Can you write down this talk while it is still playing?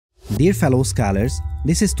Dear fellow scholars,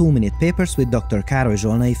 this is 2-Minute Papers with Dr. Károly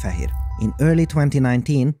Zsolnai-Fehér. In early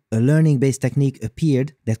 2019, a learning-based technique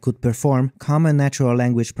appeared that could perform common natural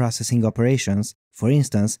language processing operations, for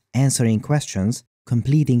instance, answering questions,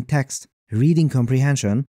 completing text, reading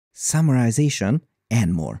comprehension, summarization,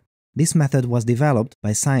 and more. This method was developed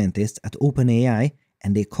by scientists at OpenAI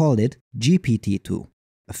and they called it GPT-2.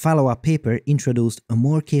 A follow-up paper introduced a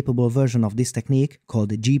more capable version of this technique called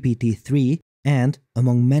GPT-3, and,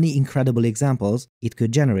 among many incredible examples, it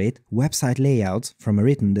could generate website layouts from a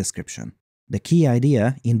written description. The key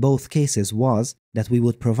idea in both cases was that we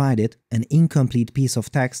would provide it an incomplete piece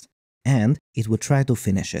of text and it would try to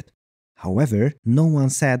finish it. However, no one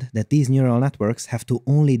said that these neural networks have to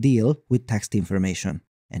only deal with text information.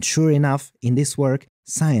 And sure enough, in this work,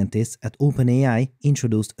 scientists at OpenAI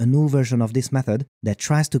introduced a new version of this method that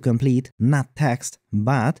tries to complete not text,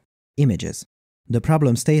 but images. The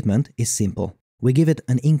problem statement is simple. We give it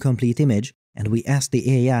an incomplete image and we ask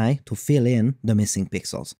the AI to fill in the missing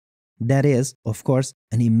pixels. That is, of course,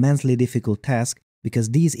 an immensely difficult task because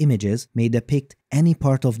these images may depict any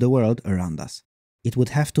part of the world around us. It would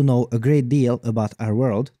have to know a great deal about our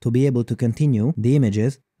world to be able to continue the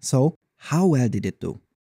images, so how well did it do?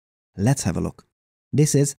 Let's have a look.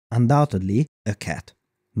 This is undoubtedly a cat.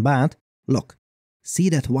 But look, see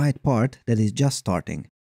that white part that is just starting.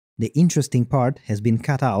 The interesting part has been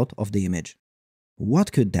cut out of the image.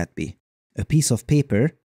 What could that be? A piece of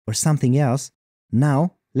paper or something else?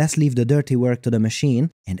 Now, let's leave the dirty work to the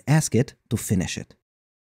machine and ask it to finish it.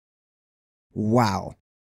 Wow!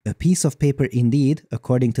 A piece of paper indeed,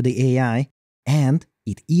 according to the AI, and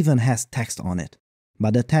it even has text on it.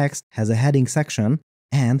 But the text has a heading section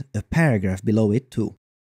and a paragraph below it too.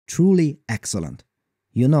 Truly excellent.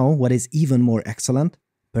 You know what is even more excellent?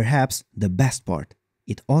 Perhaps the best part.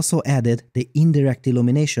 It also added the indirect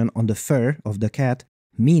illumination on the fur of the cat,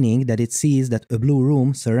 meaning that it sees that a blue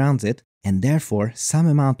room surrounds it and therefore some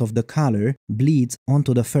amount of the color bleeds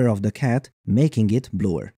onto the fur of the cat, making it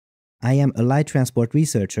bluer. I am a light transport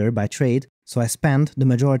researcher by trade, so I spend the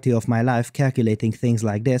majority of my life calculating things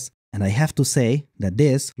like this, and I have to say that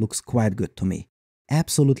this looks quite good to me.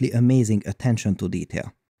 Absolutely amazing attention to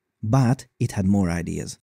detail. But it had more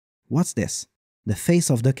ideas. What's this? The face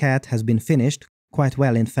of the cat has been finished, quite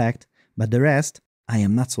well in fact, but the rest, I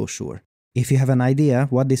am not so sure. If you have an idea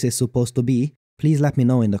what this is supposed to be, please let me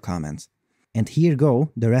know in the comments. And here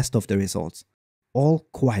go the rest of the results. All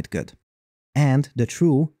quite good. And the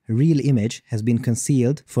true, real image has been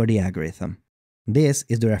concealed for the algorithm. This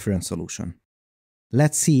is the reference solution.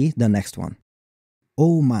 Let's see the next one.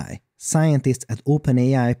 Oh my, scientists at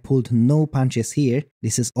OpenAI pulled no punches here.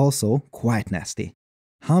 This is also quite nasty.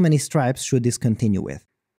 How many stripes should this continue with?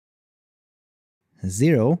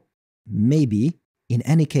 0? Maybe. In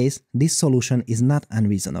any case, this solution is not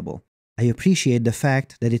unreasonable. I appreciate the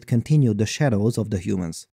fact that it continued the shadows of the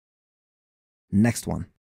humans. Next one.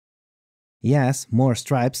 Yes, more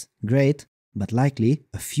stripes, great, but likely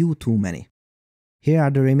a few too many. Here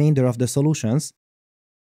are the remainder of the solutions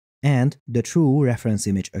and the true reference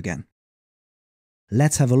image again.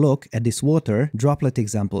 Let's have a look at this water droplet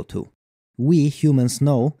example too. We humans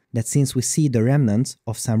know that since we see the remnants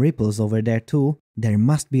of some ripples over there too, there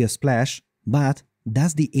must be a splash, but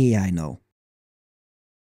does the AI know?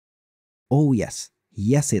 Oh yes,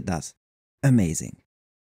 yes it does. Amazing.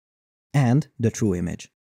 And the true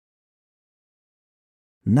image.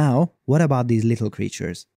 Now, what about these little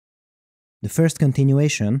creatures? The first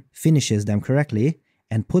continuation finishes them correctly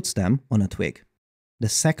and puts them on a twig. The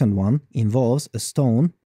second one involves a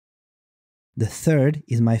stone. The third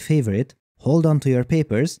is my favorite. Hold on to your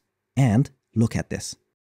papers and look at this.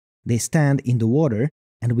 They stand in the water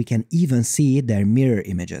and we can even see their mirror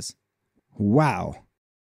images. Wow!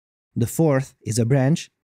 The fourth is a branch.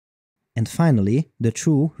 And finally, the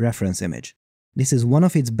true reference image. This is one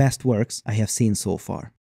of its best works I have seen so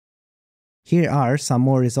far. Here are some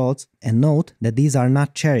more results, and note that these are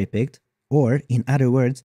not cherry-picked, or in other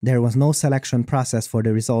words, there was no selection process for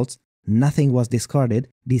the results, nothing was discarded,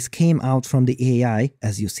 these came out from the AI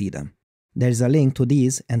as you see them. There's a link to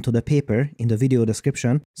these and to the paper in the video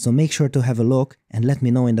description, so make sure to have a look and let me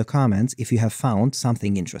know in the comments if you have found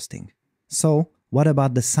something interesting. So, what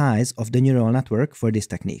about the size of the neural network for this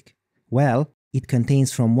technique? Well, it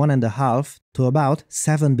contains from 1.5 to about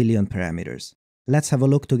 7 billion parameters. Let's have a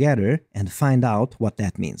look together and find out what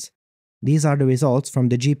that means. These are the results from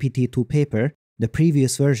the GPT-2 paper, the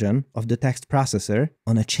previous version of the text processor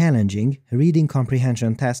on a challenging reading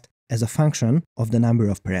comprehension test as a function of the number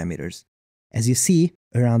of parameters. As you see,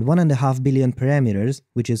 around 1.5 billion parameters,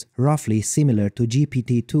 which is roughly similar to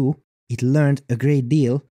GPT-2, it learned a great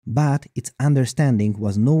deal, but its understanding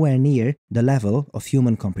was nowhere near the level of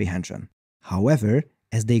human comprehension. However,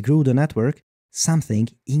 as they grew the network, something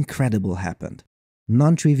incredible happened.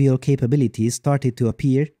 Non-trivial capabilities started to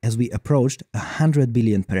appear as we approached 100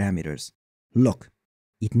 billion parameters. Look,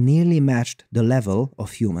 it nearly matched the level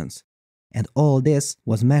of humans. And all this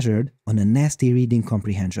was measured on a nasty reading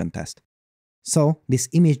comprehension test. So, this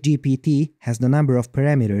image GPT has the number of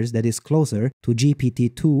parameters that is closer to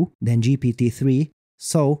GPT-2 than GPT-3,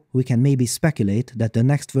 so we can maybe speculate that the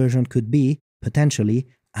next version could be, potentially,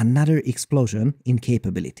 another explosion in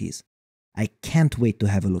capabilities. I can't wait to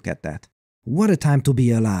have a look at that. What a time to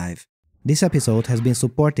be alive! This episode has been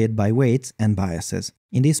supported by Weights and Biases.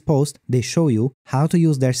 In this post, they show you how to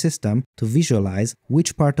use their system to visualize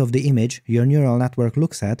which part of the image your neural network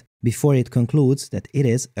looks at before it concludes that it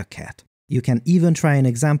is a cat. You can even try an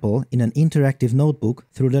example in an interactive notebook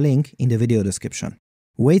through the link in the video description.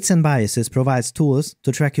 Weights and Biases provides tools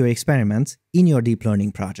to track your experiments in your deep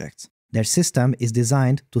learning projects. Their system is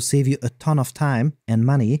designed to save you a ton of time and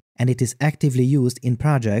money, and it is actively used in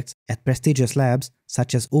projects at prestigious labs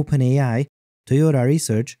such as OpenAI, Toyota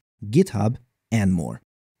Research, GitHub, and more.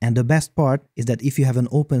 And the best part is that if you have an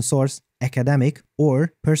open source, academic,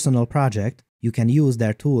 or personal project, you can use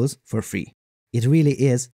their tools for free. It really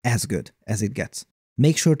is as good as it gets.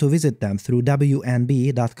 Make sure to visit them through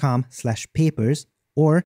wnb.com/papers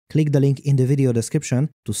or click the link in the video description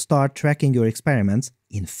to start tracking your experiments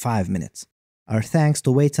in 5 minutes. Our thanks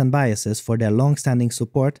to Weights and Biases for their long-standing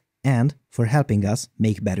support and for helping us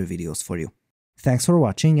make better videos for you. Thanks for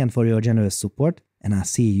watching and for your generous support, and I'll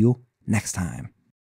see you next time.